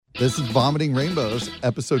This is Vomiting Rainbows,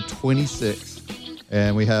 episode 26.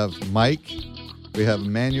 And we have Mike, we have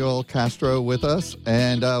Emmanuel Castro with us,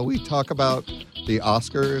 and we talk about the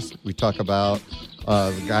Oscars. We talk about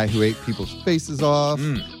the guy who ate people's faces off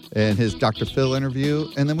and his Dr. Phil interview.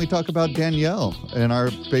 And then we talk about Danielle and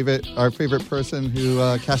our favorite person who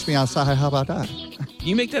cast me outside. How about that? Can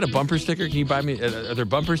you make that a bumper sticker? Can you buy me? Are there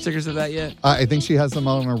bumper stickers of that yet? I think she has them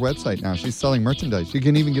on her website now. She's selling merchandise. You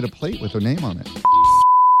can even get a plate with her name on it.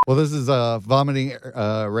 Well, this is Vomiting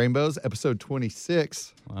Rainbows, episode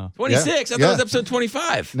 26. Wow. 26? Yeah. I thought it was episode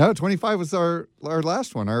 25. No, 25 was our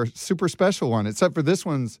last one, our super special one, except for this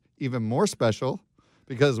one's even more special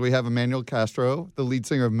because we have Emmanuel Castro, the lead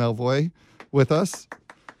singer of Melvoy, with us.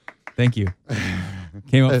 Thank you.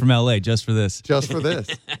 Came up from LA just for this. Just for this.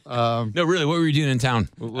 No, really, what were you doing in town?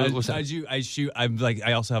 What's that? I shoot.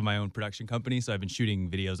 I also have my own production company, so I've been shooting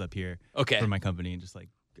videos up here for my company and just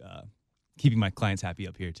keeping my clients happy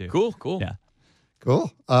up here too. Cool. Yeah.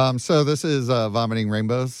 Cool. So this is Vomiting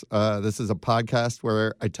Rainbows. This is a podcast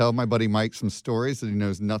where I tell my buddy Mike some stories that he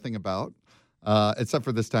knows nothing about. Except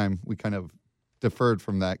for this time, we kind of deferred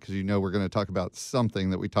from that because we're going to talk about something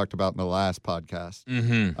that we talked about in the last podcast.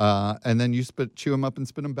 Mm-hmm. And then you chew them up and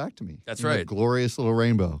spit them back to me. That's right. A glorious little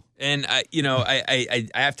rainbow. And I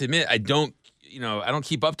have to admit, I don't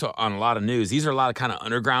keep up on a lot of news. These are a lot of kind of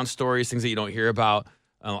underground stories, things that you don't hear about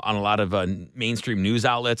on a lot of mainstream news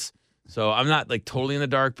outlets. So I'm not like totally in the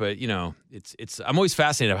dark, but I'm always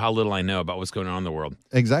fascinated of how little I know about what's going on in the world.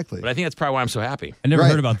 Exactly. But I think that's probably why I'm so happy. I never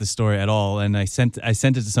heard about this story at all, and I sent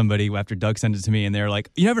it to somebody after Doug sent it to me, and they were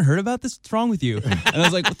like, "You never heard about this? What's wrong with you?" And I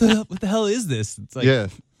was like, "What the hell is this?" It's like, yeah.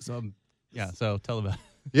 So tell about it.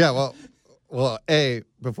 Yeah. Well,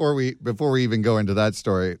 before we even go into that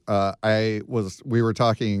story, we were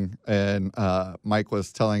talking, and Mike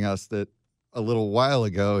was telling us that a little while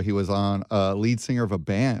ago he was on lead singer of a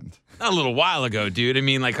band. Not a little while ago, dude. I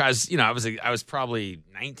mean, like I was probably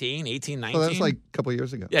 18, 19. Well, that was like a couple of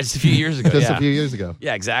years ago. Yeah, just a few years ago. A few years ago.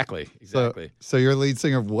 Yeah, exactly. So you're lead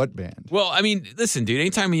singer of what band? Well, I mean, listen, dude.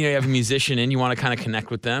 Anytime you have a musician in, you want to kind of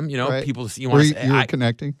connect with them. Right. People. You were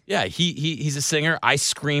connecting. Yeah, he's a singer. I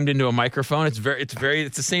screamed into a microphone. It's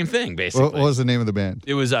the same thing basically. What was the name of the band?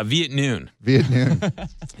 It was Viet Noon. Viet Noon.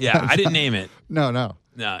 Yeah, I didn't name it. No.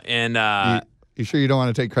 And you sure you don't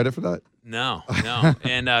want to take credit for that? No.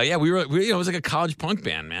 And we were it was like a college punk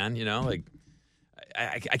band, man. Like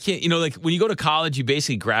I can't. Like when you go to college, you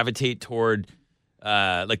basically gravitate toward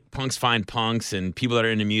like punks find punks, and people that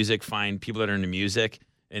are into music find people that are into music.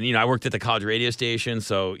 And I worked at the college radio station,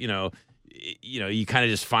 so you kind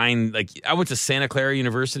of just find, like, I went to Santa Clara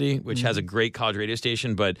University, which has a great college radio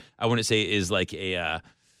station, but I wouldn't say is like a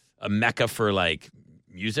mecca for like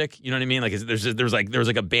music. You know what I mean? Like there was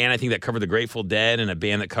like a band I think that covered the Grateful Dead, and a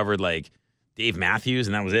band that covered like Dave Matthews,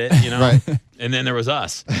 and that was it. Right. And then there was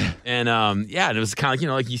us, and and it was kind of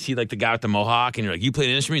like you see like the guy with the mohawk, and you're like, you play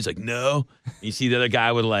an instrument? He's like, no. And you see the other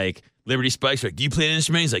guy with like Liberty Spikes, you're like, do you play an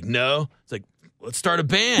instrument? He's like, no. It's like, let's start a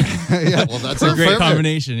band. Yeah, well, that's a great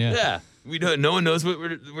combination. Yeah. We don't. No one knows what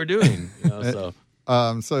we're doing.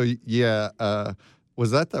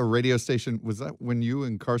 Was that the radio station? Was that when you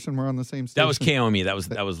and Carson were on the same station? That was KOME. That was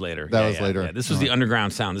later. That was later. Yeah. This was the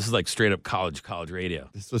underground sound. This is like straight up college radio.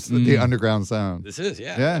 This was the underground sound. This is,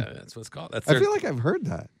 yeah. That's what it's called. I feel like I've heard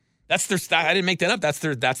that. That's their style. I didn't make that up. That's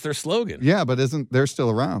their slogan. Yeah, but they're still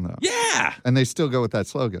around though? Yeah. And they still go with that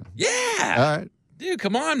slogan. Yeah. All right. Dude,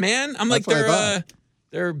 come on, man. I'm That's like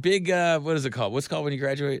their big what is it called? What's it called when you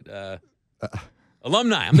graduate?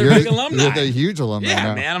 Alumni. I'm their big alumni. You're the huge alumni. Yeah,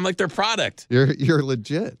 now. man. I'm like their product. You're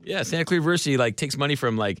legit. Yeah, Santa Clara University like takes money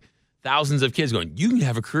from like thousands of kids going, you can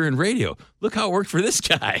have a career in radio. Look how it worked for this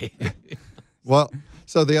guy. Well,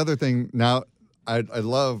 so the other thing now, I'd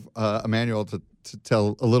love Emmanuel to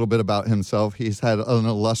tell a little bit about himself. He's had an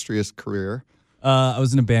illustrious career. I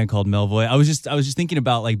was in a band called Melvoy. I was just thinking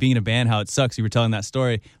about like being in a band, how it sucks. You were telling that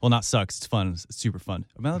story. Well, not sucks. It's fun. It's super fun.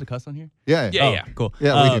 Am I allowed to cuss on here? Yeah. Cool.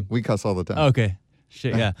 Yeah, we cuss all the time. Okay.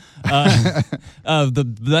 Shit, yeah.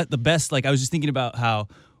 The best, like, I was just thinking about how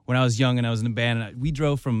when I was young and I was in a band, and we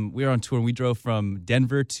were on tour, and we drove from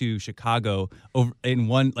Denver to Chicago over in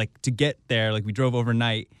one, like, to get there, like, we drove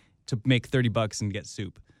overnight to make $30 and get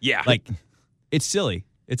soup. Yeah. Like, it's silly.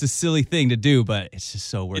 It's a silly thing to do, but it's just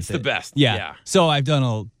so worth it. It's the best. Yeah. So I've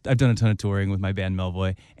done a ton of touring with my band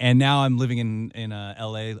Melvoy, and now I'm living in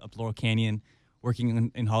LA, up Laurel Canyon,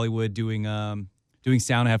 working in Hollywood, doing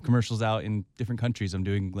sound. I have commercials out in different countries. I'm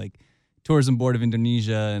doing like tourism board of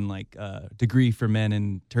Indonesia and like Degree for Men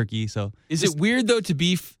in Turkey. So is it weird though to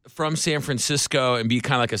be from San Francisco and be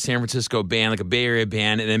kind of like a San Francisco band, like a Bay Area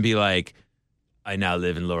band, and then be like, I now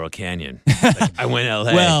live in Laurel Canyon. Like, I went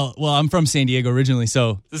LA. Well, I'm from San Diego originally,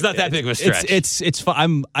 so it's not that big of a stretch. It's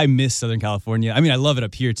fun. I miss Southern California. I mean, I love it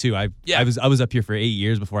up here too. I was up here for 8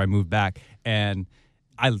 years before I moved back, and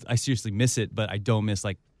I seriously miss it, but I don't miss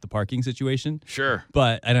like the parking situation. Sure.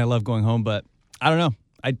 And I love going home, but I don't know.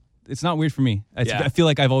 It's not weird for me. I feel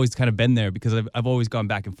like I've always kind of been there because I've always gone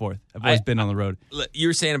back and forth. I've always been on the road. You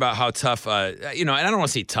were saying about how tough, and I don't want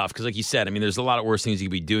to say tough because, like you said, I mean, there's a lot of worse things you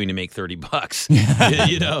could be doing to make $30,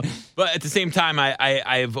 you know. But at the same time,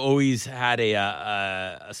 I've always had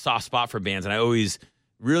a soft spot for bands, and I always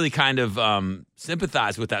really kind of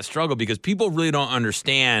sympathize with that struggle because people really don't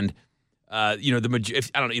understand. The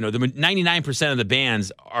 99% of the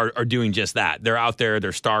bands are doing just that. They're out there,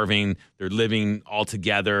 they're starving, they're living all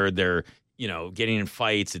together, they're getting in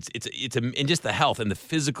fights. And just the health and the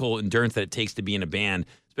physical endurance that it takes to be in a band,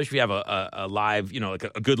 especially if you have a live, like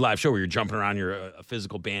a good live show where you're jumping around, you're a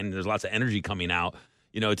physical band, and there's lots of energy coming out.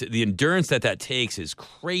 The endurance that takes is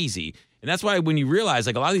crazy, and that's why when you realize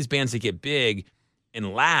like a lot of these bands that get big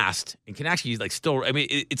and last and can actually like still, I mean,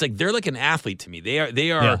 it's like they're like an athlete to me. They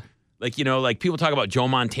are. Yeah. Like, like people talk about Joe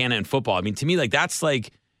Montana in football. I mean, to me, like that's like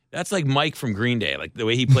Mike from Green Day. Like the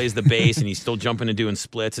way he plays the bass and he's still jumping and doing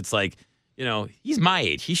splits. It's like, he's my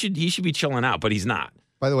age. He should be chilling out, but he's not.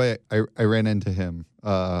 By the way, I ran into him.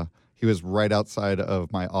 He was right outside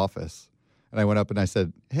of my office, and I went up and I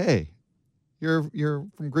said, "Hey, you're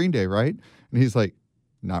from Green Day, right?" And he's like,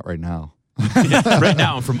 "Not right now." Right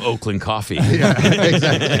now, I'm from Oakland Coffee. Yeah,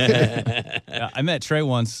 exactly. I met Trey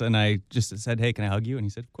once, and I just said, "Hey, can I hug you?" And he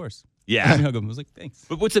said, "Of course." Yeah, I hug him. I was like, "Thanks."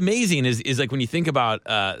 But what's amazing is like when you think about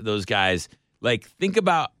those guys, like think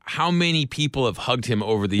about how many people have hugged him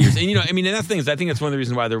over the years. And and that's the thing is I think that's one of the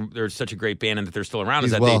reasons why they're such a great band and that they're still around.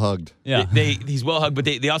 He's is that well hugged. Yeah, he's well hugged, but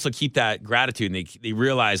they also keep that gratitude and they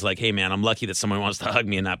realize like, hey man, I'm lucky that someone wants to hug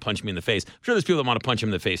me and not punch me in the face. I'm sure there's people that want to punch him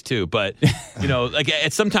in the face too, but like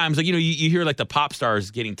at sometimes like you hear like the pop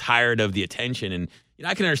stars getting tired of the attention, and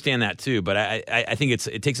I can understand that too. But I think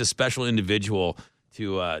it takes a special individual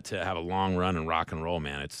to have a long run in rock and roll,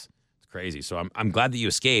 man. It's crazy. So I'm glad that you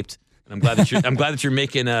escaped. I'm glad that you're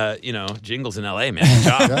making jingles in LA, man. Good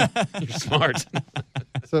job. Yeah. You're smart.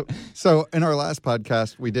 So in our last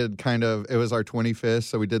podcast, we did it was our 25th,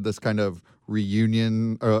 so we did this kind of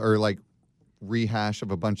reunion or like rehash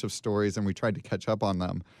of a bunch of stories, and we tried to catch up on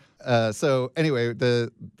them. So anyway,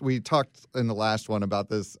 we talked in the last one about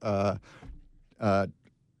this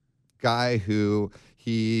guy who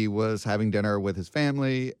he was having dinner with his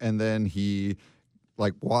family, and then he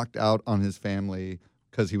like walked out on his family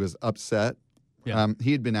because he was upset. Yeah.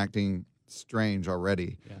 He had been acting strange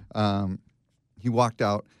already. Yeah. He walked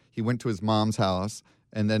out. He went to his mom's house,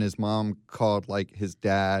 and then his mom called like his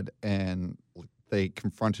dad, and they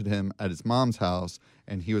confronted him at his mom's house,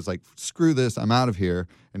 and he was like, "Screw this, I'm out of here,"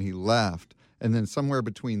 and he left. And then somewhere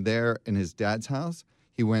between there and his dad's house,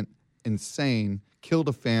 he went insane, killed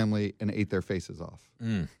a family, and ate their faces off.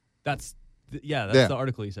 Mm. That's the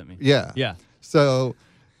article you sent me. Yeah. Yeah. So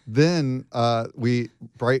then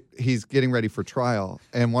he's getting ready for trial,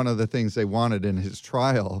 and one of the things they wanted in his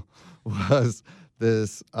trial was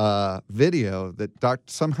this video that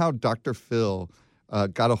somehow Dr. Phil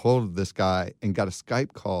got a hold of this guy and got a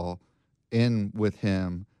Skype call in with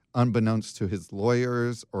him, unbeknownst to his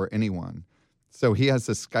lawyers or anyone. So he has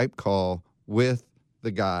a Skype call with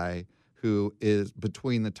the guy who is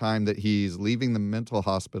between the time that he's leaving the mental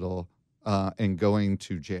hospital and going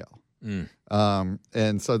to jail. Mm.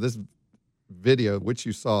 And so this video, which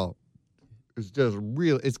you saw, is just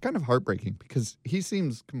real. It's kind of heartbreaking because he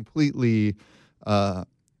seems completely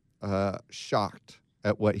shocked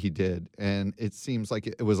at what he did, and it seems like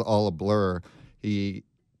it was all a blur. He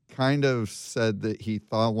kind of said that he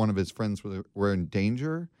thought one of his friends were in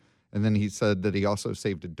danger, and then he said that he also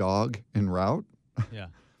saved a dog en route. Yeah.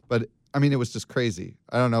 But I mean, it was just crazy.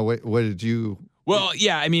 I don't know. What did you? Well,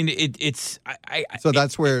 yeah. I mean, So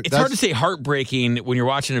that's where it's hard to say heartbreaking when you're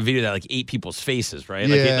watching a video that like 8 people's faces, right?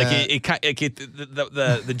 Yeah.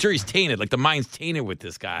 The jury's tainted, like the mind's tainted with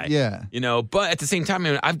this guy. Yeah. But at the same time,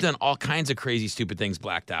 I mean, I've done all kinds of crazy, stupid things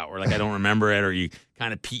blacked out, where like I don't remember it, or you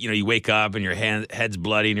kind of you wake up and your head's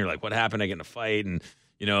bloody, and you're like, what happened? I get in a fight, and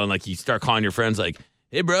and like you start calling your friends like,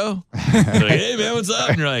 hey, bro, like, hey man, what's up?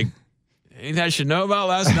 And you're like, anything I should know about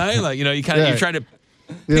last night? Like, you kind of you try to pick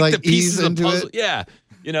like the pieces of the puzzle. It. Yeah.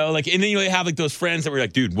 Like, and then you have like those friends that were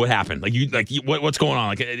like, dude, what happened? Like, what's going on?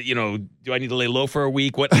 Like, do I need to lay low for a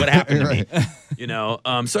week? What happened to me?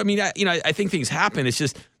 So I mean, I think things happen. It's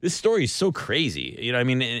just this story is so crazy. I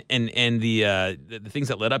mean, and the things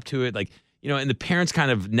that led up to it, like, and the parents'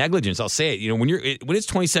 kind of negligence. I'll say it. When it's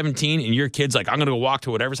 2017 and your kid's like, I'm going to go walk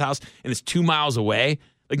to whatever's house, and it's 2 miles away.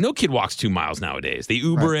 Like, no kid walks 2 miles nowadays. They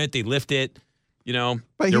Uber it, they Lyft it.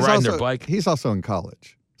 But they're riding their bike. He's also in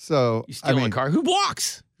college, so You steal a car. Who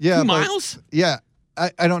walks? Yeah, 2 miles? Yeah.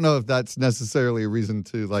 I don't know if that's necessarily a reason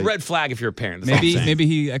to like. Red flag if you're a parent. That's all I'm saying. Maybe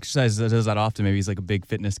he exercises, does that often. Maybe he's like a big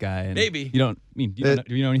fitness guy. And Maybe. do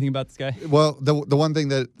you know anything about this guy? Well, the one thing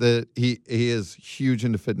that he is huge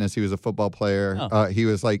into fitness. He was a football player. Oh. He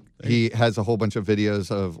was like he has a whole bunch of videos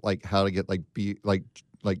of like how to get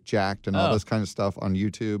like jacked and all this kind of stuff on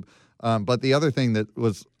YouTube. But the other thing that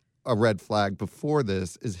was a red flag before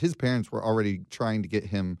this is his parents were already trying to get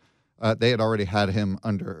him. They had already had him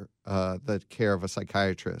under the care of a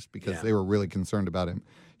psychiatrist because they were really concerned about him.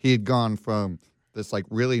 He had gone from this like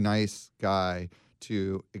really nice guy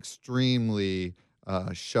to extremely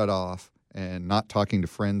shut off and not talking to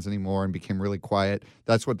friends anymore and became really quiet.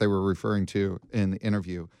 That's what they were referring to in the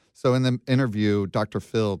interview. So in the interview, Dr.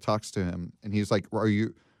 Phil talks to him and he's like, were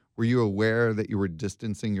you aware that you were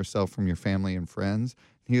distancing yourself from your family and friends?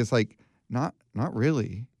 And he was like, not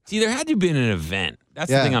really. See, there had to have been an event. That's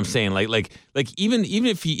the thing I'm saying. Like even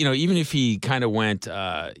if he kind of went,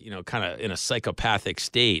 kind of in a psychopathic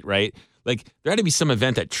state, right? Like there had to be some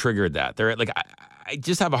event that triggered that. I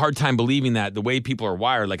just have a hard time believing that the way people are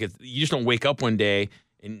wired, like you just don't wake up one day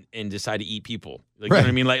and decide to eat people. Like, you know what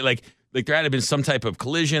I mean? Like there had to have been some type of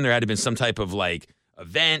collision. There had to have been some type of like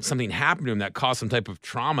event, something happened to him that caused some type of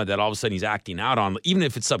trauma that all of a sudden he's acting out on, even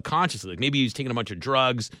if it's subconsciously. Like maybe he's taking a bunch of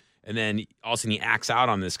drugs. And then all of a sudden he acts out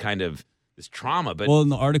on this kind of this trauma. But in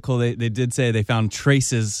the article they did say they found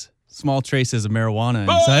small traces of marijuana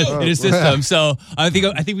inside his system. So I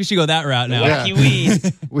think we should go that route now. Wacky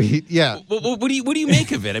weed. What do you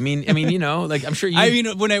make of it? I mean, like I'm sure you. I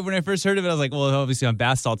mean, when I first heard of it, I was like, well, obviously on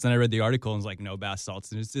bath salts. Then I read the article and was like, no bath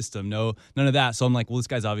salts in his system, none of that. So I'm like, well, this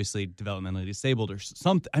guy's obviously developmentally disabled or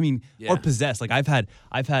something. I mean, or possessed. Like I'm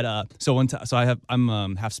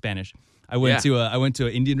half Spanish. I went to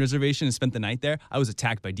an Indian reservation and spent the night there. I was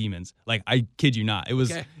attacked by demons. Like, I kid you not. It was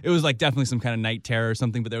like definitely some kind of night terror or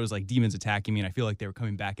something, but there was like demons attacking me, and I feel like they were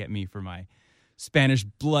coming back at me for my Spanish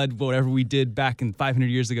blood, whatever we did back in 500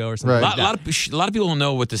 years ago or something. Right. A lot of people don't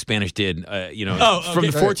know what the Spanish did, from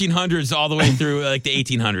the 1400s all the way through like the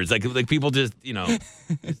 1800s. Like people just,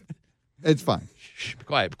 It's fine. Shh, be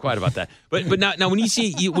quiet about that. But now when you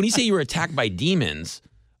say you were attacked by demons,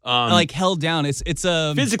 like held down. It's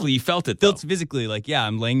physically you felt it though. Physically, like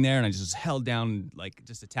I'm laying there and I just held down, like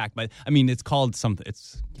just attacked by. I mean, it's called something.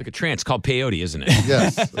 It's like a trance called peyote, isn't it?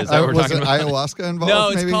 Yes. Is that what we're talking about? Ayahuasca involved? No,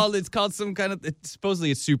 maybe? it's called some kind of. Supposedly,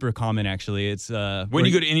 it's super common. Actually, it's when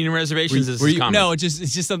you go to Indian reservations, this is common. No, it's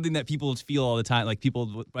just something that people feel all the time. Like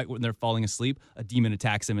people, right when they're falling asleep, a demon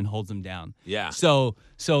attacks them and holds them down. Yeah. So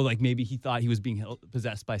like maybe he thought he was being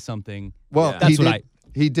possessed by something. Well, that's what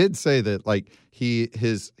He did say that like he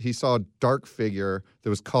saw a dark figure that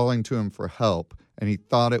was calling to him for help, and he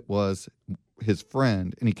thought it was his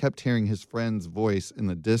friend, and he kept hearing his friend's voice in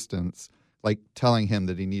the distance, like telling him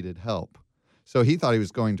that he needed help. So he thought he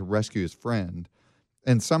was going to rescue his friend,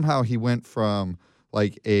 and somehow he went from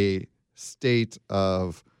like a state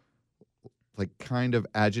of like kind of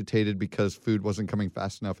agitated because food wasn't coming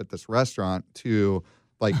fast enough at this restaurant to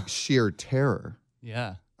like sheer terror.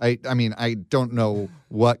 Yeah. I mean, I don't know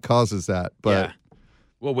what causes that, but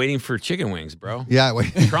well, waiting for chicken wings, bro. Yeah,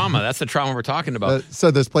 trauma. That's the trauma we're talking about. So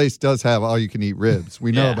this place does have all-you-can-eat ribs.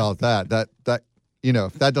 We know about that. That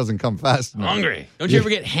if that doesn't come fast enough. Hungry. Don't you ever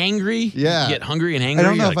get hangry? Yeah. You get hungry and hangry? I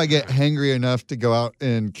don't know if I get hangry enough to go out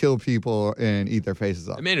and kill people and eat their faces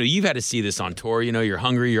off. Emmanuel, you've had to see this on tour. You're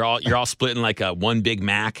hungry. You're all splitting like a one Big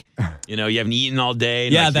Mac. You haven't eaten all day.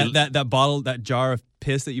 Yeah, like that bottle, that jar of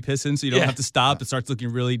piss that you piss in so you don't have to stop. It starts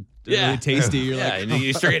looking really tasty. You're like, and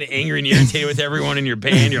you start getting angry and irritated with everyone in your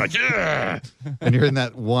band. You're like, ugh. And you're in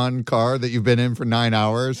that one car that you've been in for 9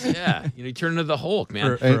 hours. Yeah, you turn into the Hulk,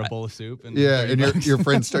 man. For a bowl of soup. And your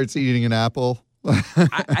friend starts eating an apple.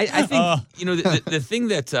 I think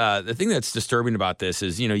the thing that's disturbing about this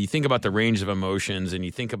is you think about the range of emotions and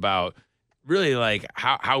you think about really like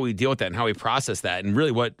how we deal with that and how we process that and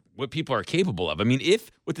really what people are capable of. I mean, if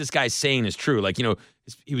what this guy's saying is true, like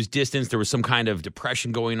he was distanced, there was some kind of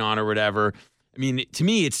depression going on or whatever. I mean, to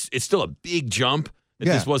me, it's still a big jump that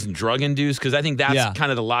this wasn't drug induced because I think that's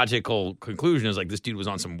kind of the logical conclusion is like this dude was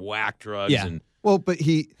on some whack drugs. Yeah. And well, but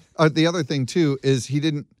the other thing too is he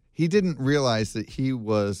didn't realize that he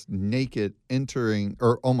was naked entering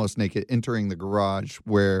or almost naked entering the garage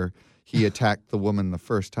where he attacked the woman the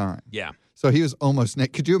first time. Yeah. So he was almost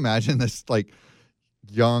naked. Could you imagine this like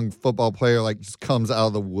young football player like just comes out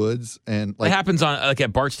of the woods and It like happens on like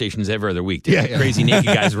at BART stations every other week. Dude. Yeah, yeah. Crazy naked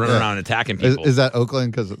guys running around attacking people. is that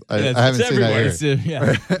Oakland? Because I It's haven't seen that everywhere.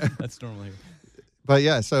 here. Yeah, that's normal here. But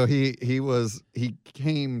yeah, so he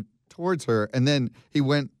came towards her and then he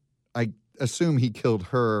went. I assume he killed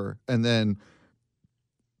her, and then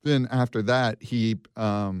after that he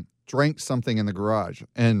drank something in the garage,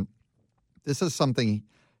 and this is something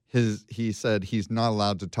he said he's not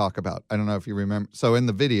allowed to talk about. I don't know if you remember. So in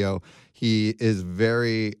the video, he is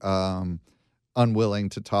very unwilling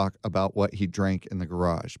to talk about what he drank in the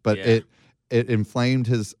garage, but Yeah. it inflamed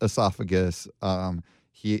his esophagus.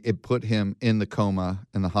 It put him in the coma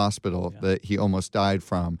in the hospital that he almost died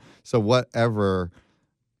from. So whatever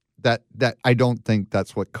that I don't think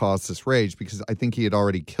that's what caused this rage, because I think he had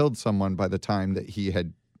already killed someone by the time that he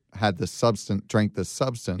had this substance, drank this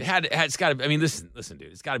substance. It's got to. I mean, listen, dude.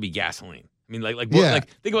 It's got to be gasoline. I mean, like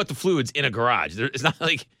think about the fluids in a garage. It's not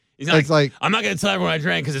like he's not It's like I'm not going to tell everyone I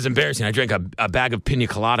drank because it's embarrassing. I drank a bag of pina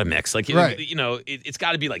colada mix. Like, Right. It's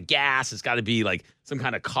got to be like gas. It's got to be like some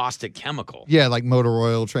kind of caustic chemical. yeah, like motor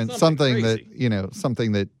oil, something crazy. that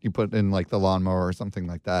something that you put in like the lawnmower or something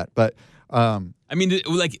like that. But I mean,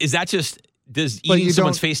 like, is that just? Does But eating you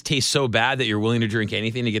someone's don't- face taste so bad that you're willing to drink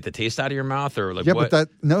anything to get the taste out of your mouth, or like yeah, what? but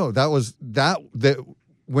that was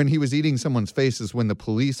when he was eating someone's face is when the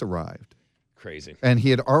police arrived, Crazy. and he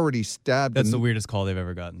had already stabbed. That's the weirdest call they've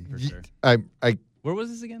ever gotten, for sure. I Where was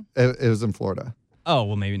this again? it was in Florida. Oh,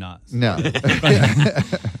 well, maybe not. No,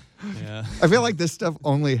 Yeah. I feel like this stuff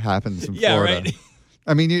only happens in Yeah, Florida. right.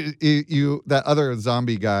 I mean, you that other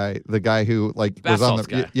zombie guy, the guy who like Bath was on the salts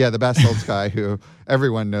guy. yeah, the bath salts guy who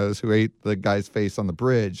everyone knows who ate the guy's face on the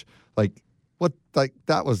bridge. Like what? Like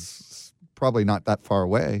that was probably not that far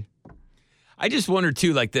away. I just wonder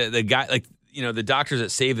too, like the guy, like the doctors that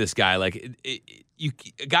save this guy, like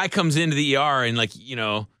a guy comes into the ER and like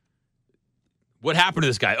what happened to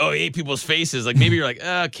this guy? Oh, he ate people's faces. Like maybe you're like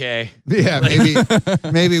okay, Yeah,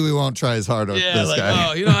 maybe we won't try as hard on yeah, this like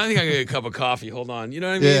guy. I think I get a cup of coffee. Hold on, you know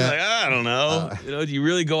what I mean? Yeah. Like I don't know. Do you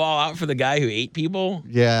really go all out for the guy who ate people?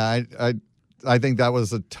 Yeah, I think that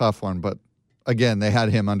was a tough one, but again, they had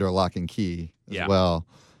him under lock and key as Yeah. well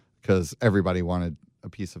because everybody wanted a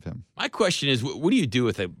piece of him. My question is, what do you do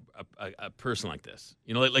with a person like this?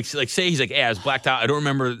 Like say he's like, hey, I was blacked out. I don't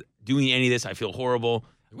remember doing any of this. I feel horrible.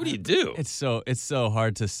 What do you do? It's so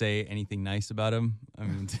hard to say anything nice about him. I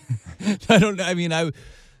mean, I don't know. I mean,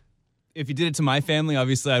 if he did it to my family,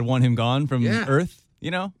 obviously I'd want him gone from Earth,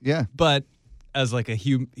 Yeah. But as like a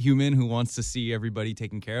human who wants to see everybody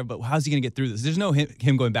taken care of, but how's he going to get through this? There's no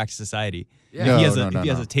him going back to society. Yeah. No, he has no, he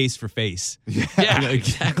has no. a taste for face. Yeah,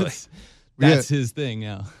 exactly. That's his thing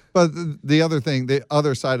now. But the other thing, the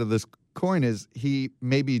other side of this coin is he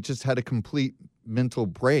maybe just had a complete mental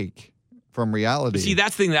break from reality. But see,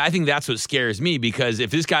 that's the thing that I think that's what scares me, because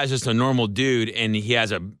if this guy's just a normal dude and he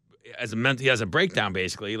has a breakdown,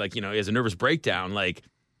 basically, like, he has a nervous breakdown, like,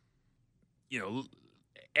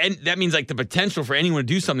 and that means like the potential for anyone to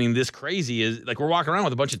do something this crazy is like we're walking around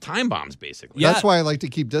with a bunch of time bombs, basically. Yeah. That's why I like to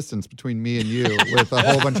keep distance between me and you with a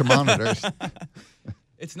whole bunch of monitors.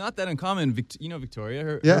 It's not that uncommon.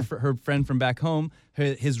 Victoria, Yeah. her friend from back home,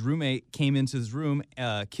 his roommate came into his room,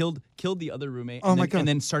 killed the other roommate, Oh and my then, God. and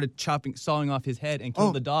then started sawing off his head and killed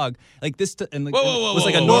Oh. the dog. Like this, and like, Whoa, was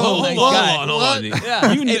like a whoa, normal whoa, nice hold guy. on, hold on.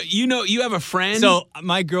 Yeah. You have a friend. So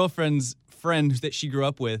my girlfriend's friend that she grew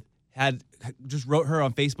up with had just wrote her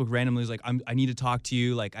on Facebook randomly, was like, I need to talk to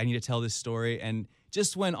you, like I need to tell this story, and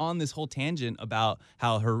just went on this whole tangent about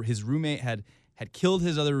how his roommate had killed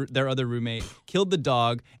their other roommate, killed the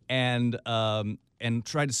dog, and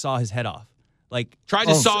tried to saw his head off. Like tried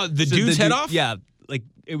to saw the dude's head off? Yeah, like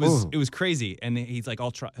it was Ooh. it was crazy, and he's like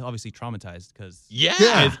obviously traumatized because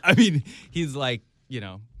Yeah. I mean he's like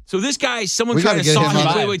So this guy, someone We tried got to to get saw him him.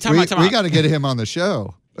 on. Wait, time out. We got to get him on the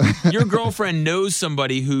show. Your girlfriend knows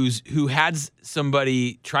somebody who had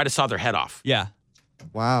somebody try to saw their head off. yeah.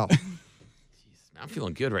 Wow. I'm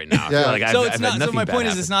feeling good right now. I Yeah. feel like So I've it's had not. So nothing my bad point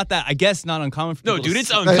is, happen. it's not that. I guess not uncommon for No, people dude, to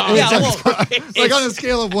it's s- uncommon. Yeah, It's well, it's like on a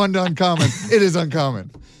scale of 1 to uncommon, it is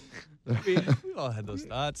uncommon. we all had those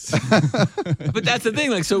thoughts. But that's the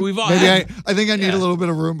thing. Like, so we've all Maybe had, I think I need Yeah. a little bit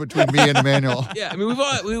of room between me and Emmanuel. yeah. I mean,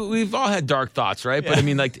 we've all had dark thoughts, right? But I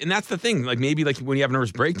mean, like, and that's the thing. Like, maybe like when you have a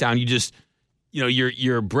nervous breakdown, you just,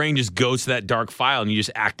 your brain just goes to that dark file and you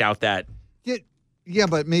just act out that. Yeah,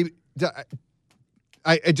 but maybe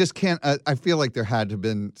I just can't. I feel like there had to have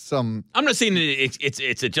been some. I'm not saying that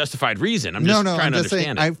it's a justified reason. I'm just No, trying I'm to just saying.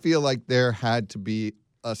 understand it. I feel like there had to be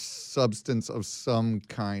a substance of some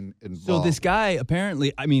kind involved. So this guy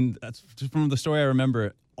apparently, I mean, that's just from the story I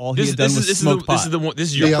remember. all he had done was smoke pot. This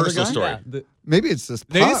is your The other personal guy? story. Yeah, Maybe it's this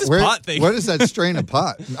pot. Maybe it's this pot thing. What is that strain of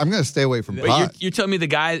pot? I'm going to stay away from But pot. you're telling me the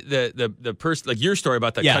guy, the person, like your story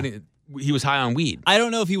about that Yeah. cutting, he was high on weed. I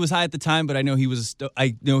don't know if he was high at the time, but I know he was.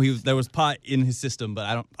 There was pot in his system, but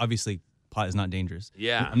I don't. Obviously, pot is not dangerous.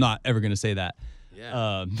 Yeah. I'm not ever going to say that.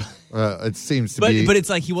 Yeah. It seems to But be. it's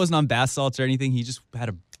like he wasn't on bath salts or anything. He just had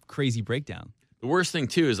a crazy breakdown. The worst thing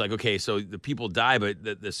too is like, okay, so the people die, but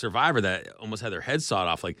the survivor that almost had their head sawed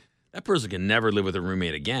off, like that person can never live with a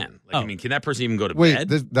roommate again. Like, I Oh. mean, can that person even go to Wait, bed?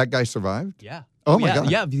 that guy survived? Yeah. Oh, my yeah,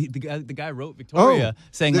 God. Yeah, the guy wrote Victoria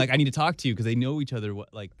saying the- like I need to talk to you because they know each other.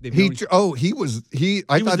 Like they've He known each-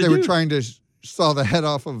 I thought the they were dude. trying to saw the head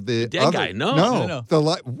off of the dead other guy. No. No.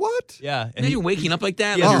 What? yeah, and Imagine waking up like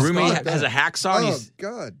that. Yeah, like your oh, roommate fuck has a that. hacksaw. And Oh he's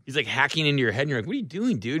God! like hacking into your head, and you're like, "What are you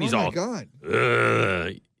doing, dude?" He's oh my all, God!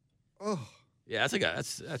 ugh. Oh. Yeah,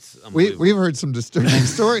 that's We've unbelievable. heard some disturbing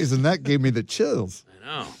stories, and that gave me the chills. I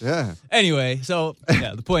know. Yeah. anyway, so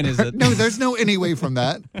yeah, the point is that No, there's no any way from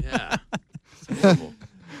that. Yeah. It's horrible.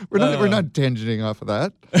 We're not tangenting off of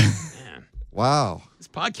that. Man, Wow. this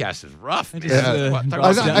podcast is rough. Man. Yeah. Talk I, about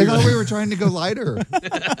thought- some- I thought we were trying to go lighter.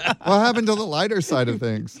 What happened to the lighter side of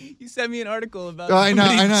things? you sent me an article about. I know,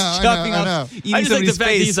 somebody I know, chopping I off- know. eating I just like the somebody's fact that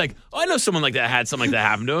face. he's like, oh, I know someone like that had something like that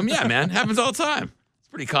happen to him. Yeah, man, happens all the time. It's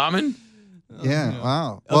pretty common. Yeah.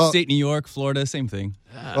 Wow. Well, Upstate New York, Florida, same thing.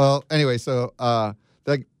 well. Anyway, so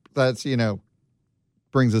that's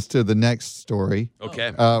brings us to the next story.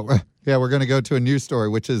 Okay. Yeah, we're going to go to a news story,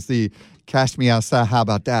 which is the "Cash Me Outside." How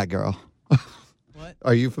about that, girl? What?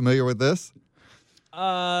 Are you familiar with this?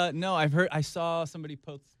 No, I saw somebody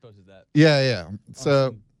posted that. Yeah.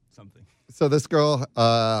 So. Something. So this girl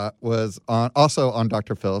was also on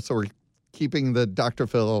Dr. Phil. So we're keeping the Dr.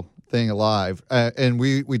 Phil thing alive. And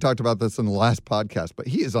we talked about this in the last podcast, but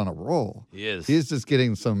he is on a roll. He is. He is just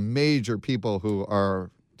getting some major people who are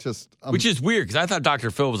just... Which is weird because I thought Dr.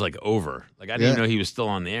 Phil was like over. Like I didn't Yeah. even know he was still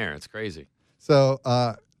on the air. It's crazy. So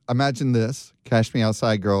imagine this. Cash Me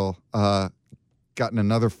Outside girl got in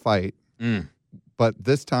another fight. Mm. But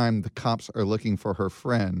this time the cops are looking for her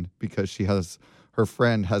friend because her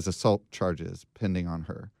friend has assault charges pending on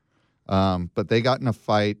her. But they got in a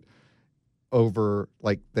fight over,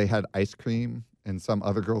 like, they had ice cream and some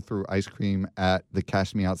other girl threw ice cream at the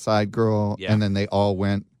Cash Me Outside girl. Yeah. And then they all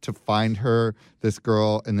went to find her, this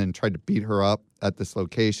girl, and then tried to beat her up at this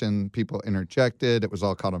location. People interjected. It was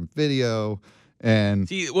all caught on video. And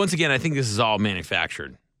See, once again, I think this is all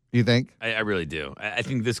manufactured. you think? I really do. I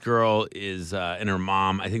think this girl is and her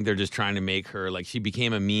mom. I think they're just trying to make her like she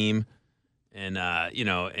became a meme, and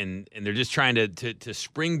and they're just trying to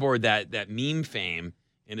springboard that meme fame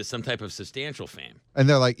into some type of substantial fame. And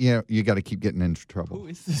they're like, you got to keep getting into Who trouble.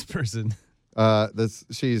 is this person?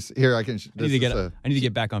 She's here. I can. I need to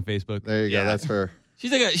get back on Facebook. There you Yeah. go. That's her.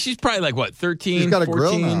 She's probably like what 13. She's got a 14?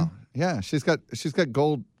 grill now. Yeah, she's got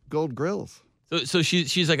gold grills. So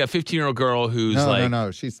she's like a 15-year-old girl who's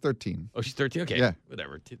No. She's 13. Oh, she's 13? Okay. Yeah.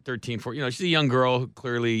 Whatever. 13, 14. She's a young girl,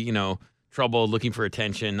 clearly, troubled, looking for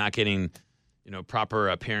attention, not getting,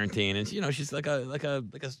 proper parenting. And, she's like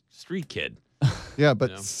a street kid. Yeah,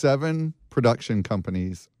 but You know? 7 production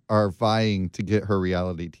companies are vying to get her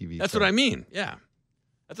reality TV. That's show. what I mean. Yeah.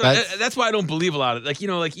 That's- That's why I don't believe a lot of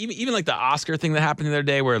even like the Oscar thing that happened the other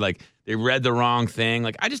day where like they read the wrong thing.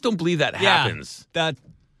 Like I just don't believe that happens.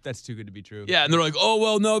 That's too good to be true. Yeah, and they're like, oh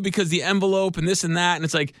well, no, because the envelope and this and that, and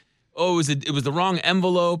it's like, oh, it was the wrong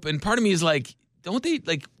envelope, and part of me is like, don't they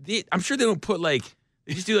like? I'm sure they don't put like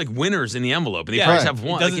they just do like winners in the envelope, and they probably right. just have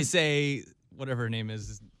one. It doesn't Like, say whatever her name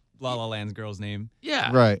is, La La Land's girl's name,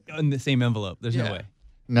 yeah, Right. in the same envelope. There's Yeah. no way.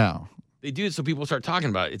 No. They do it so people start talking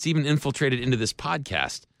about it. It's even infiltrated into this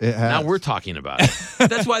podcast. It has. Now we're talking about it.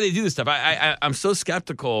 That's why they do this stuff. I'm so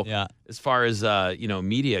skeptical Yeah. as far as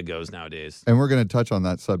media goes nowadays. And we're going to touch on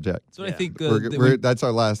that subject. That's what Yeah. I think. That's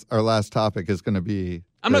our last topic is going to be.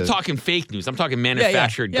 I'm not talking fake news. I'm talking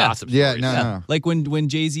manufactured yeah. gossip Yeah, stories. no. Like when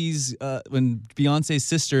Jay-Z's, when Beyonce's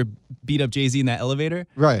sister beat up Jay-Z in that elevator,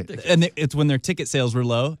 Right. and it's when their ticket sales were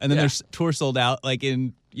low, and then Yeah. their tour sold out like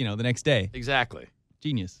in the next day. Exactly.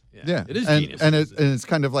 Genius. Yeah, It is and, genius. and it's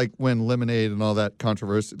kind of like when Lemonade and all that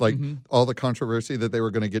controversy, like all the controversy that they were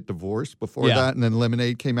going to get divorced before Yeah. that, and then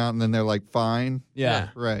Lemonade came out, and then they're like, fine, Yeah.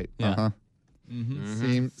 right, Yeah. uh-huh.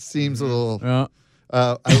 Mm-hmm. Seems a little. Yeah.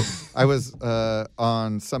 I was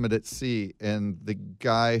on Summit at Sea, and the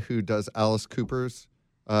guy who does Alice Cooper's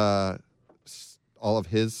all of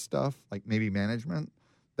his stuff, like maybe management,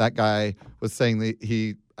 that guy was saying that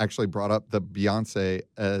he actually brought up the Beyonce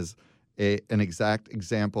as an exact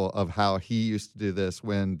example of how he used to do this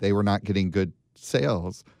when they were not getting good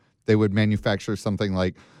sales. They would manufacture something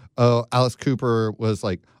like, oh, Alice Cooper was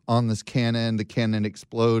like on this cannon, the cannon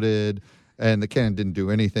exploded, and the cannon didn't do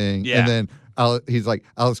anything. Yeah. And then he's like,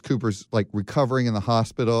 Alice Cooper's like recovering in the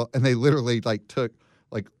hospital, and they literally like took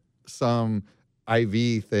like some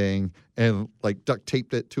IV thing and like duct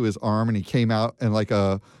taped it to his arm, and he came out and like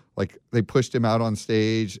they pushed him out on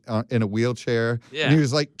stage in a wheelchair. Yeah. And he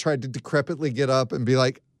was like tried to decrepitly get up and be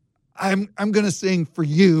like, I'm gonna sing for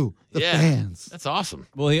you, the fans. That's awesome.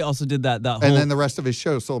 Well, he also did that whole And then the rest of his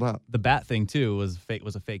show sold out. the bat thing too was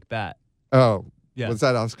a fake bat. Oh, Yeah. was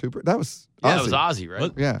that Alice Cooper? That was Yeah, Ozzy. it was Ozzy, right?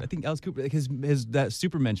 What? Yeah. I think Alice Cooper, like his that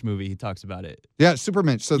Supermensch movie, he talks about it. Yeah,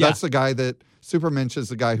 Supermensch. So Yeah. that's the guy that Supermensch is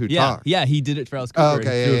the guy who Yeah, talks. yeah, he did it for Alice Cooper. Oh,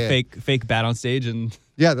 okay, He threw yeah, a fake bat on stage, and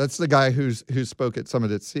Yeah, that's the guy who spoke at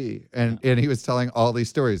Summit at Sea, and he was telling all these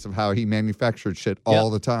stories of how he manufactured shit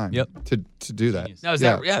all the time. Yep. To do that. Genius. Now,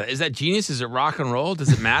 is that genius? Is it rock and roll?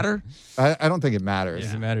 Does it matter? I don't think it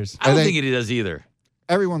matters. it matters. I don't think- think it does either.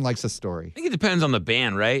 Everyone likes a story. I think it depends on the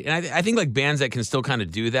band, right? And I think like bands that can still kind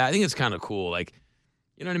of do that, I think it's kind of cool. Like,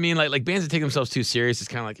 you know what I mean? Like bands that take themselves too serious, it's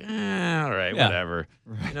kind of like, all right, Yeah. whatever.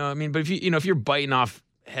 You know what I mean? But if you're biting off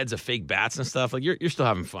heads of fake bats and stuff, like you're still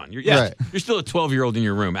having fun. You're Right. you're still a 12-year-old in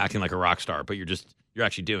your room acting like a rock star, but you're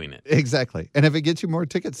actually doing it. Exactly. And if it gets you more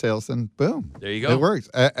ticket sales, then boom. There you go. It works.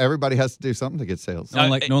 Everybody has to do something to get sales. No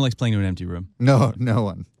one likes playing to an empty room. No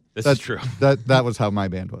one. This That's is true. That was how my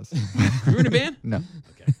band was. You were in a band? No.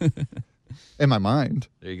 Okay. In my mind.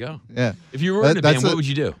 There you go. Yeah. If you were in a That's band, what would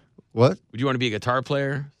you do? What? Would you want to be a guitar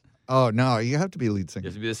player? Oh no, you have to be a lead You singer.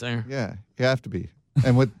 have to be the singer? Yeah, you have to be.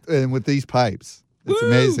 And with these pipes, it's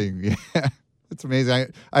amazing. Yeah, it's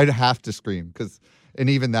amazing. I'd have to scream and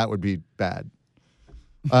even that would be bad.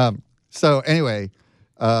 So anyway,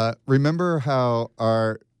 remember how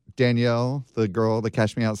our Danielle, the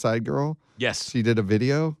Cash Me Outside girl, Yes. she did a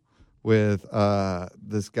video with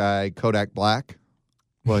this guy Kodak Black.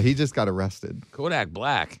 Well, he just got arrested. Kodak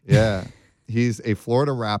Black. Yeah, he's a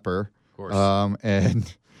Florida rapper. Of course.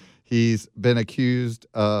 And he's been accused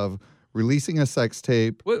of releasing a sex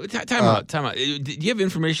tape. Wait, time out. Do you have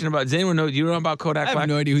information about? Does anyone know? Do you know about Kodak I Black? have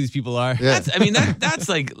no idea who these people are. Yeah. That's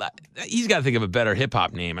like he's got to think of a better hip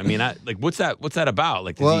hop name. I mean, what's that about?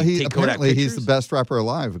 Like, does Well, he take Kodak apparently he's pictures? the best rapper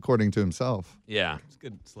alive, according to himself. Yeah, It's a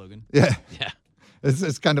good slogan. Yeah, yeah.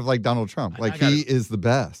 it's kind of like Donald Trump. I Like gotta- he is the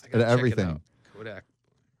best I at gotta check it everything. out. Kodak.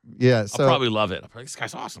 Yeah, so I'll probably love it. This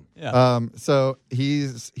guy's awesome. Yeah. so he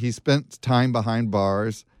spent time behind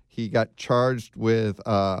bars. He got charged with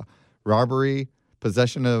robbery,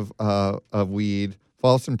 possession of weed,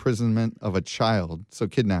 false imprisonment of a child, so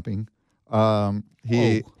kidnapping.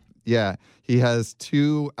 He has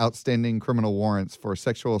 2 outstanding criminal warrants for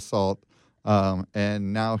sexual assault,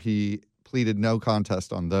 and now he pleaded no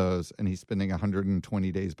contest on those, and he's spending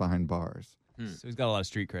 120 days behind bars. So he's got a lot of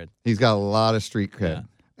street cred. He's got a lot of street cred. Yeah.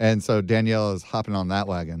 And so Danielle is hopping on that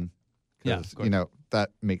wagon. Yeah, 'Cause, of course. that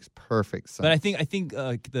makes perfect sense. But I think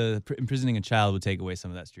the imprisoning a child would take away some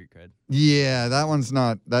of that street cred. Yeah,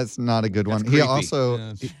 that's not a good one. He creepy. also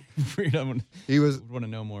Yeah, it's weird. I would he was want to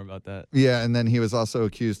know more about that. yeah, and then he was also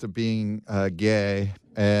accused of being gay,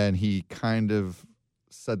 and he kind of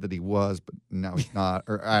said that he was, but now he's not,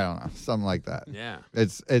 or I don't know, something like that. Yeah.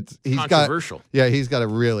 He's got Controversial. he's got a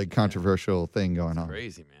really controversial thing going on.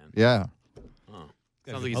 Crazy, man. Yeah, Oh.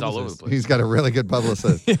 Sounds like he's all over the place. he's got a really good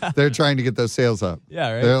publicist. They're trying to get those sales up.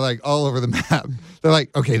 Yeah, right. They're like all over the map. They're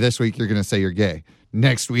like, okay, this week you're going to say you're gay.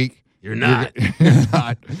 Next week You're not. You're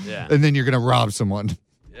not. Yeah. And then you're going to rob someone.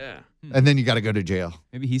 Yeah. And then you got to go to jail.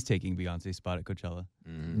 Maybe he's taking Beyonce's spot at Coachella.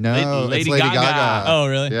 No, Lady it's Lady Gaga. Gaga. Oh,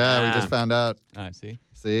 really? Yeah, Yeah. we just found out. All right, see.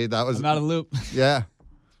 See, that was I'm out of the loop. yeah.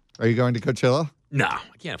 Are you going to Coachella? No,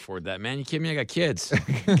 I can't afford that, man. You kidding me? I got kids.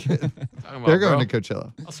 Talking about, They're going bro. to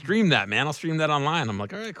Coachella. I'll stream that, man. I'll stream that online. I'm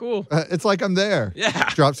like, all right, cool. It's like I'm there. Yeah.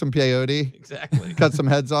 Drop some peyote, Exactly. cut some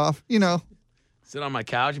heads off. Sit on my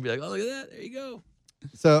couch and be like, oh, look at that. There you go.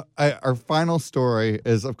 So our final story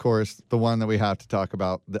is, of course, the one that we have to talk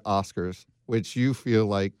about, the Oscars, which you feel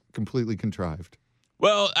like completely contrived.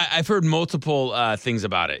 Well, I've heard multiple things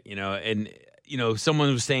about it, and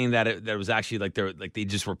someone was saying that it was actually like they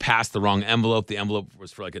just were passed the wrong envelope. The envelope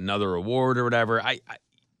was for like another award or whatever. I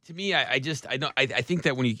think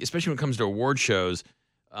that especially when it comes to award shows,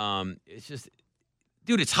 it's just,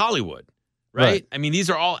 dude, it's Hollywood, right? I mean, these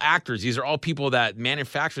are all actors. These are all people that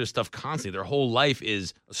manufacture this stuff constantly. Their whole life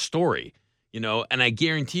is a story, and I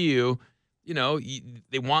guarantee you,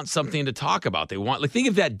 they want something to talk about. They want, think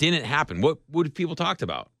if that didn't happen, what would people talked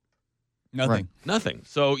about? Nothing. Right. Nothing.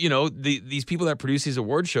 So, these people that produce these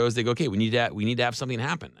award shows, they go, okay, we need to have something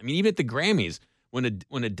happen. I mean, even at the Grammys, when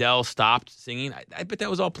Adele stopped singing, I bet that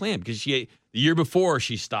was all planned because the year before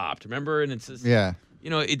she stopped. Remember? And it's just, Yeah.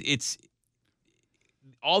 it's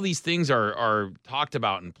all these things are talked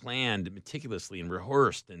about and planned meticulously and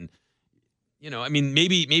rehearsed. And, I mean,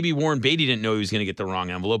 maybe Warren Beatty didn't know he was going to get the wrong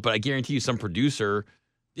envelope, but I guarantee you some producer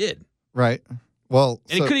did. Right. Well,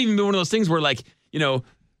 and it could even be one of those things where, like,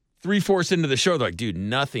 3/4 into the show, they're like, dude,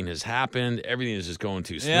 nothing has happened. Everything is just going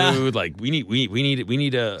too smooth. Like, we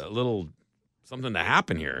need a little something to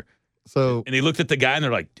happen here. So, and they looked at the guy and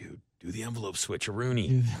they're like, dude, do the envelope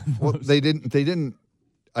switcheroonie. Well, they didn't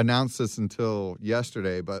announce this until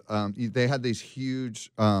yesterday, but they had these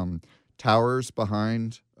huge towers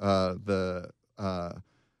behind as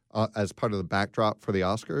part of the backdrop for the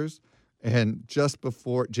Oscars. And just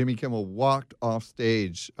before Jimmy Kimmel walked off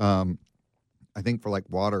stage, I think for like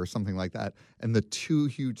water or something like that, and the two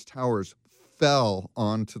huge towers fell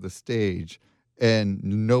onto the stage, and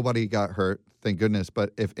nobody got hurt, thank goodness.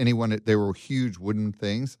 But if anyone, they were huge wooden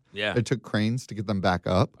things. Yeah. It took cranes to get them back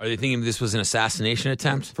up. Are they thinking this was an assassination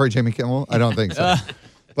attempt? For Jimmy Kimmel? I don't think so.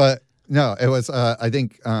 But no, it was, I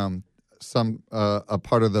think a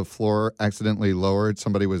part of the floor accidentally lowered.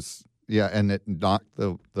 Somebody was, and it knocked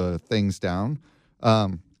the things down.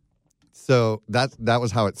 So that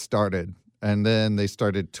was how it started. And then they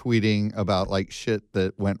started tweeting about like shit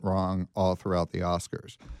that went wrong all throughout the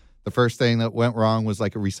Oscars. The first thing that went wrong was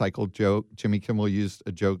like a recycled joke. Jimmy Kimmel used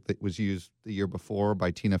a joke that was used the year before by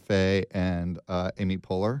Tina Fey and Amy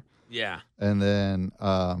Poehler. Yeah. And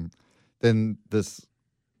then this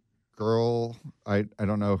girl, I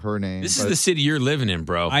don't know her name. This is the city you're living in,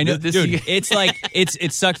 bro. I know, dude. It's like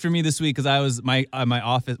it sucked for me this week because I was my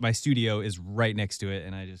office, my studio is right next to it,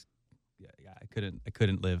 and I just I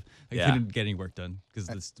couldn't live. I couldn't get any work done because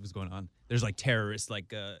this was going on. There's like terrorists,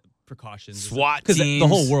 like precautions, SWAT because teams. the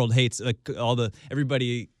whole world hates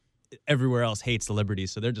everybody everywhere else hates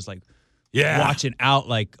celebrities, so they're just like watching out,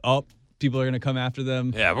 like people are gonna come after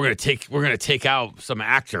them. Yeah, we're gonna take out some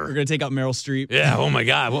actor. We're gonna take out Meryl Streep. Yeah. Oh my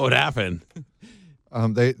God, what would happen?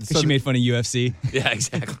 She made fun of UFC. Yeah,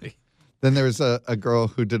 exactly. Then there was a girl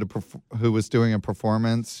who was doing a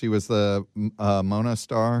performance. She was the Mona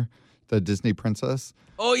star, the Disney princess.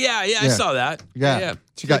 Oh yeah, I saw that. Yeah.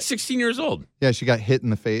 She got 16 years old. Yeah, she got hit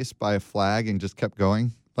in the face by a flag and just kept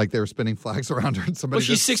going. Like they were spinning flags around her. And somebody. Well,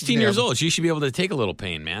 she's 16 years old. She should be able to take a little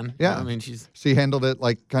pain, man. Yeah, I mean, she handled it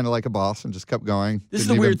like kind of like a boss and just kept going. This is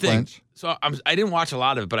the weird thing. So I didn't watch a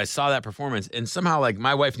lot of it, but I saw that performance, and somehow like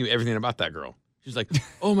my wife knew everything about that girl. She was like,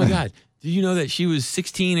 "Oh my God, did you know that she was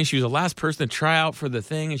 16 and she was the last person to try out for the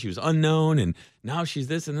thing, and she was unknown, and now she's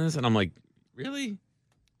this and this?" And I'm like, "Really?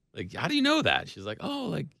 Like, how do you know that?" She's like, "Oh,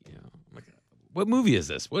 like, I'm like, what movie is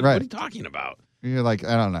this? What are you talking about?" You're like,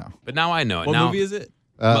 I don't know. But now I know it. What movie is it?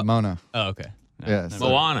 Mona. Oh, okay. Yeah.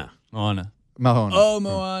 Moana. Moana. Oh,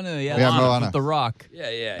 Moana. Yeah, Moana. With The Rock.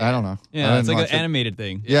 Yeah. I don't know. Yeah, it's like an animated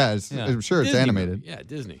thing. Yeah, I'm sure it's Disney animated. movie. Yeah,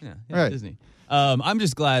 Disney. Yeah, Right. Disney. I'm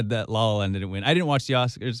just glad that La La Land didn't win. I didn't watch the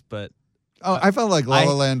Oscars, but I felt like La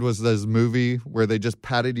La Land was this movie where they just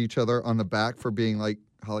patted each other on the back for being like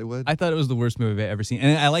Hollywood. I thought it was the worst movie I've ever seen.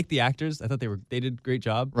 And I like the actors. I thought they did a great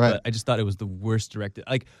job. Right. But I just thought it was the worst directed.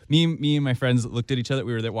 Like me and my friends looked at each other.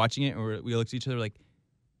 We were there watching it, and we looked at each other like,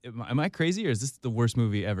 am I crazy, or is this the worst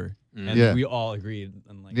movie ever? And we all agreed.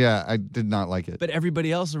 And like, I did not like it. But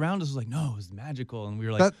everybody else around us was like, no, it was magical. And we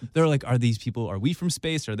were like, they're like, are we from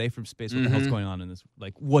space? Are they from space? What the hell's going on in this?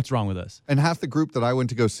 Like, what's wrong with us? And half the group that I went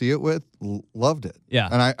to go see it with loved it. Yeah.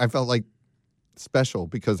 And I felt like special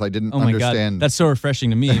because I didn't Oh my understand. God, that's so refreshing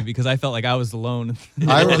to me because I felt like I was alone.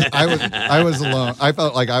 I was alone. I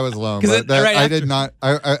felt like I was alone. But I did not.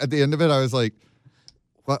 At the end of it, I was like,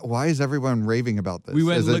 why is everyone raving about this? We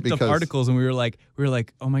went and looked up articles, and we were like,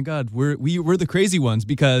 oh my God, we're the crazy ones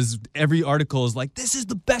because every article is like, this is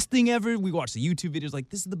the best thing ever. We watched the YouTube videos like,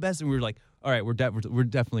 this is the best, and we were like, all right, we're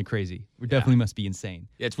definitely crazy. We definitely must be insane.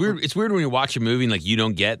 Yeah, it's weird. It's weird when you watch a movie and like you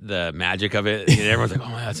don't get the magic of it, and everyone's like,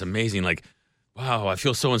 oh, that's amazing. Like, wow, I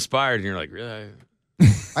feel so inspired, and you're like, really?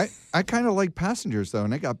 I kind of like Passengers though,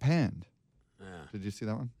 and it got panned. Did you see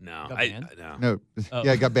that one? No, no. No.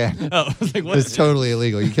 Yeah, it got banned. Oh, I was like, what? It's totally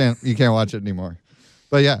illegal. You can't watch it anymore.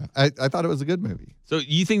 But yeah, I thought it was a good movie. So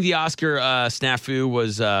you think the Oscar snafu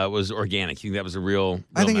was organic? You think that was a real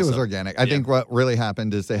I think it was mess up? organic. I think what really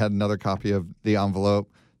happened is they had another copy of the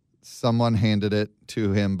envelope. Someone handed it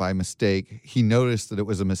to him by mistake. He noticed that it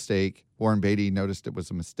was a mistake. Warren Beatty noticed it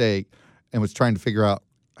was a mistake and was trying to figure out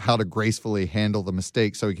how to gracefully handle the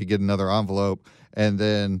mistake so he could get another envelope. And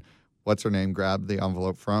then what's her name grabbed the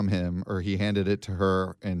envelope from him, or he handed it to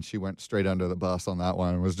her, and she went straight under the bus on that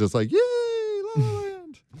one and was just like, yay, La La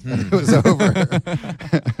Land. And it was over.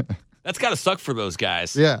 That's got to suck for those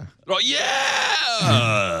guys. Yeah. Oh,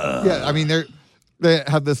 yeah. Yeah, I mean, they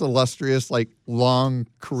have this illustrious, like, long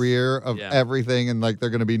career of Yeah. everything, and like they're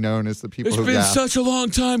going to be known as the people It's who been gasped. such a long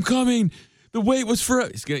time coming. The wait was for.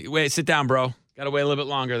 Wait, sit down, bro. Got to wait a little bit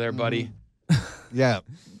longer there, buddy. Yeah.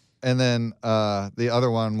 And then the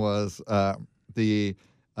other one was the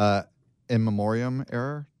in memoriam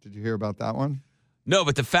error. Did you hear about that one? No,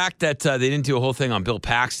 but the fact that they didn't do a whole thing on Bill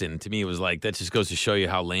Paxton to me was like that just goes to show you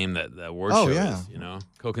how lame that award Oh, show yeah. is. You know,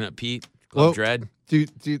 Coconut Pete, Club Dread. Do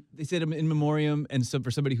They said in memoriam and so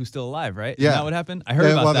for somebody who's still alive, right? Yeah. Isn't that what happened? I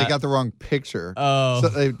heard about well, that. they got the wrong picture. Oh.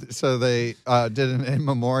 So they did an in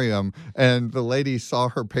memoriam, and the lady saw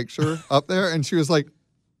her picture up there, and she was like,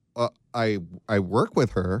 "I work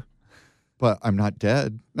with her, but I'm not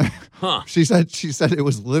dead." Huh. She said it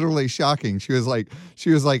was literally shocking. She was like,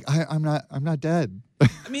 I'm not dead.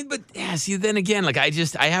 I mean, but yeah, see, then again, like I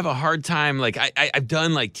have a hard time. Like I've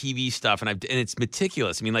done like TV stuff, and it's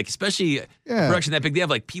meticulous. I mean, like especially Yeah. production that big, they have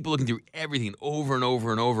like people looking through everything over and over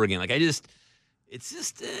and over again. Like it's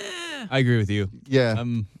just. I agree with you. Yeah.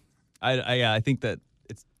 I think that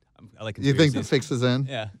I like You conspiracies. think the fix is in?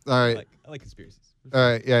 Yeah. All right. I like conspiracies. All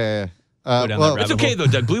right. Yeah. Go down Well, that It's rabbit okay hole.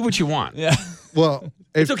 though, Doug. Believe what you want. Yeah. well,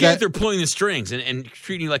 It's okay if they're pulling the strings and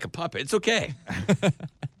treating you like a puppet. It's okay. As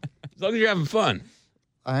long as you're having fun.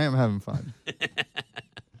 I am having fun.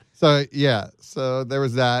 So there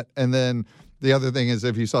was that, and then the other thing is,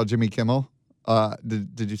 if you saw Jimmy Kimmel,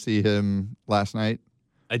 did you see him last night?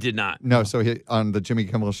 I did not. No. So on the Jimmy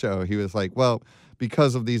Kimmel show, he was like, "Well,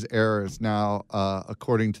 because of these errors, now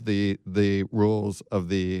according to the rules of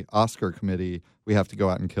the Oscar committee, we have to go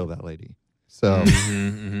out and kill that lady." So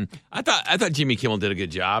I thought Jimmy Kimmel did a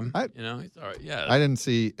good job. I- you know, he's all right. Yeah. I didn't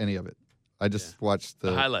see any of it. I just watched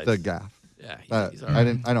The the highlights. gaff. yeah. He's all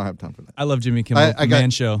right. I don't have time for that. I love Jimmy Kimmel. I got- Man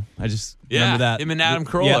Show. I just Yeah, remember that. him and Adam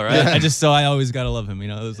Carolla, Yeah, right? I always gotta love him. You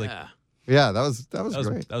know, it was like Yeah. Yeah, that was that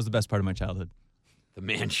great. was the best part of my childhood. The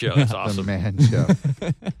Man Show. That's The awesome. Man Show.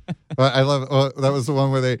 Well, I love. That was the one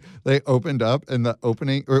where they opened up in the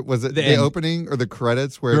opening, or was it The the end. opening or the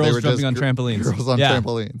credits where Girls they were jumping just on trampolines. Girls on Yeah.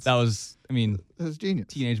 trampolines. That was, I mean, It was genius.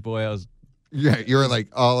 teenage boy. I was. Yeah, you were like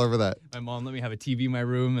all over that. My mom let me have a TV in my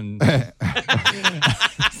room and watch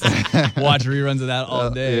reruns of that all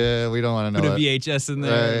day. Yeah, we don't want to Put know a that. VHS in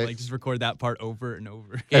there and Right. like just record that part over and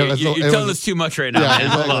over. Yeah, It was- you're it telling was- us too much right now. Yeah, man.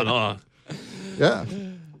 Hold on, exactly. hold on. Yeah.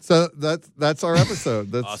 So that's our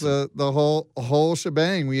episode. That's Awesome. the whole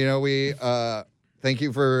shebang. We thank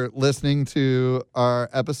you for listening to our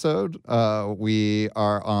episode. We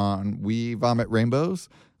are on We Vomit Rainbows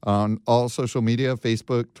on all social media,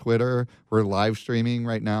 Facebook, Twitter. We're live streaming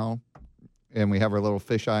right now, and we have our little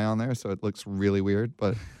fisheye on there, so it looks really weird,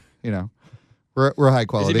 but we're high Is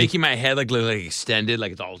quality. it making my head like look like extended,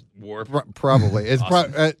 like it's all warped? Probably. It's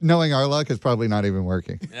Awesome. knowing our luck, it's probably not even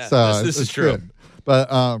working. Yeah, so this is it's true. good. But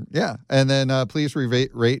yeah, and then please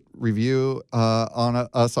rate, review on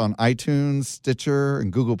us on iTunes, Stitcher,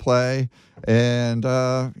 and Google Play, and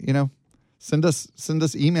send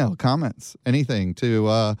us email, comments, anything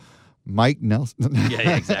to Mike Nelson.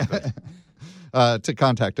 Yeah, exactly. To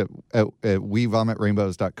contact at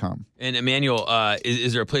wevomitrainbows.com. And Emmanuel,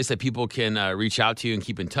 is there a place that people can reach out to you and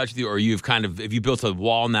keep in touch with you, or have you built a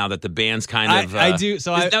wall now that the band's kind of? I do.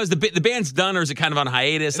 So now is the band's done, or is it kind of on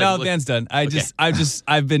hiatus? No, Like, the band's done.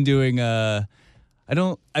 I've been doing. I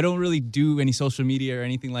don't really do any social media or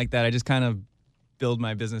anything like that. I just kind of build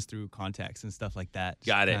my business through contacts and stuff like that.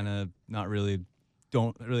 Got it. Kind of don't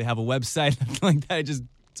really have a website nothing like that.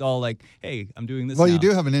 It's all like, hey, I'm doing this. Well, now. you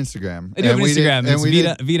do have an Instagram. I do have an Instagram. It's we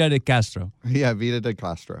Vida, Vida de Castro. Yeah, Vida de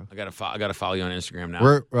Castro. I gotta follow you on Instagram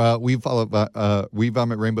now. We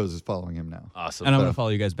Vomit Rainbows is following him now. Awesome. And I'm going to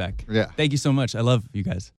follow you guys back. Yeah. Thank you so much. I love you guys.